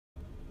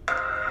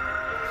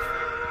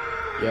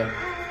Yeah.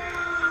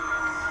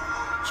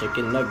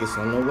 Chicken nuggets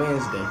on a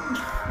Wednesday.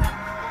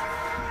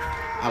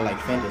 I like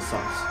Fanta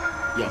sauce.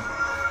 Yo.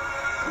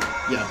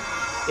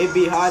 It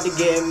be hard to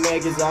get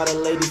mad cause all the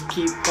ladies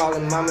keep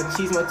calling. Mama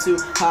cheese my too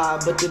high,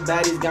 but the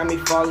baddies got me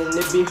falling.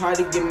 It be hard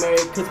to get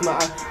married cause my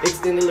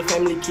extended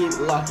family keep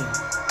locking.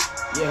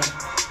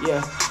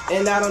 Yeah.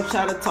 And I don't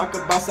try to talk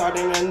about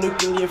starting a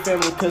nuclear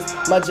family cause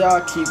my jaw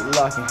keep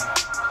locking.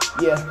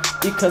 Yeah,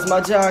 because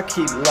my jaw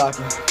keep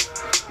locking.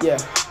 Yeah.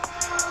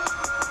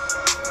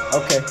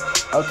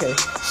 Okay.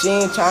 She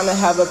ain't trying to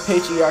have a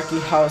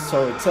patriarchy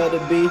household. Tell the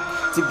B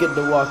to get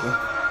the walking.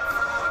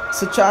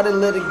 So try to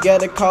live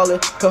together, call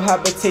it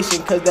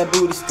cohabitation, cause that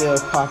booty still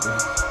popping.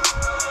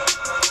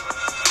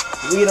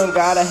 We don't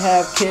gotta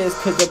have kids,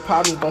 cause the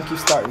problems gon' keep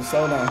starting.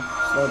 Slow down.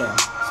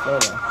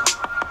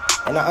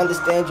 And I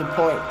understand your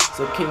point,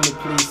 so can you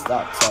please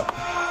stop talking?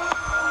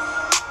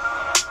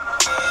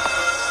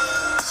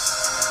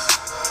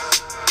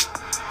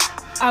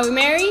 Are we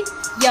married?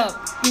 Yup.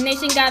 The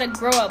nation gotta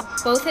grow up.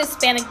 Both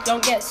Hispanic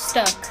don't get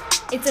stuck.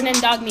 It's an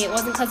endogamy, it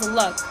wasn't cause of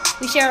luck.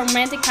 We share a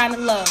romantic kind of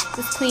love.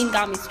 This queen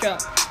got me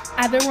struck.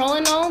 I've been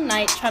rolling all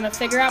night, trying to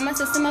figure out my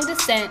system of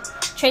descent,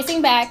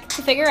 tracing back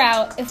to figure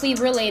out if we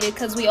related,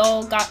 because we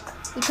call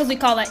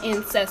that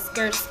incest,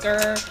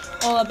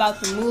 skr, all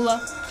about the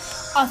moolah.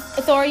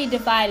 Authority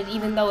divided,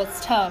 even though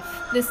it's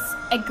tough. This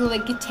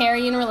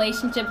egalitarian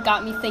relationship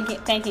got me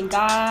thanking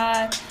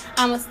God.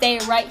 I'ma stay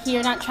right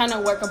here, not trying to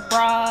work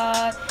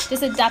abroad.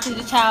 Just adopted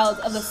a child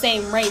of the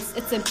same race.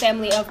 It's a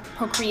family of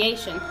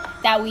procreation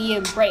that we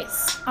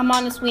embrace. I'm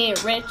honest, we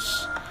ain't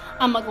rich.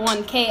 I'm a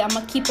 1K,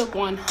 I'ma keep it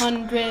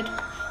 100.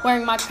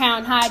 Wearing my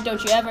crown high,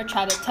 don't you ever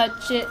try to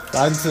touch it.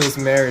 Got into this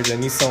marriage, I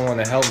need someone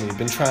to help me.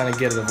 Been trying to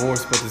get a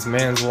divorce, but this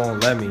man's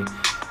won't let me.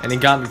 And he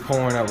got me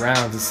pouring up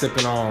rounds and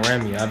sipping on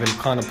Remy. I've been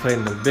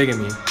contemplating the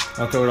bigamy.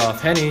 I'll throw it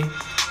off Henny,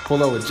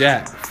 pull up with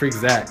Jack, freak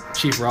Zach,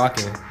 Chief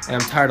rockin'.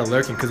 And I'm tired of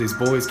lurking cause these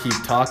boys keep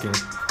talking.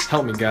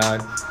 Help me,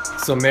 God.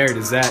 Still married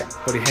to Zach,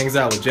 but he hangs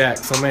out with Jack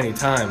so many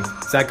times.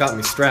 Zach got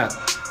me strapped.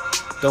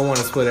 Don't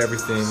wanna split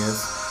everything,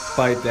 is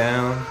fight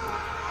down.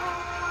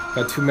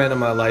 Got 2 men in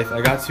my life,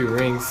 I got 2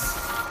 rings.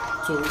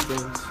 2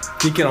 things.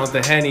 Geeking on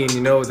the Henny and you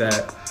know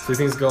that. So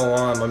things go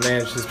on, my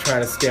man's just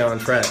trying to stay on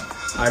track.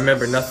 I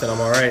remember nothing,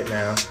 I'm alright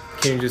now.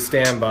 Can you just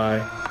stand by?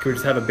 Can we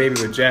just have a baby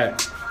with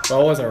Jack? But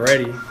I wasn't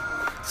ready.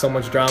 So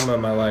much drama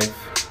in my life.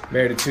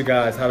 Married to 2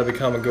 guys, how to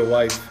become a good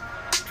wife.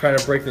 Trying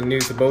to break the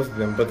news to both of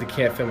them, but they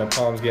can't feel my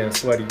palms getting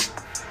sweaty.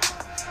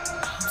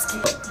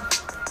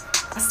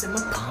 I said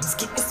my palms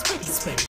getting sweaty.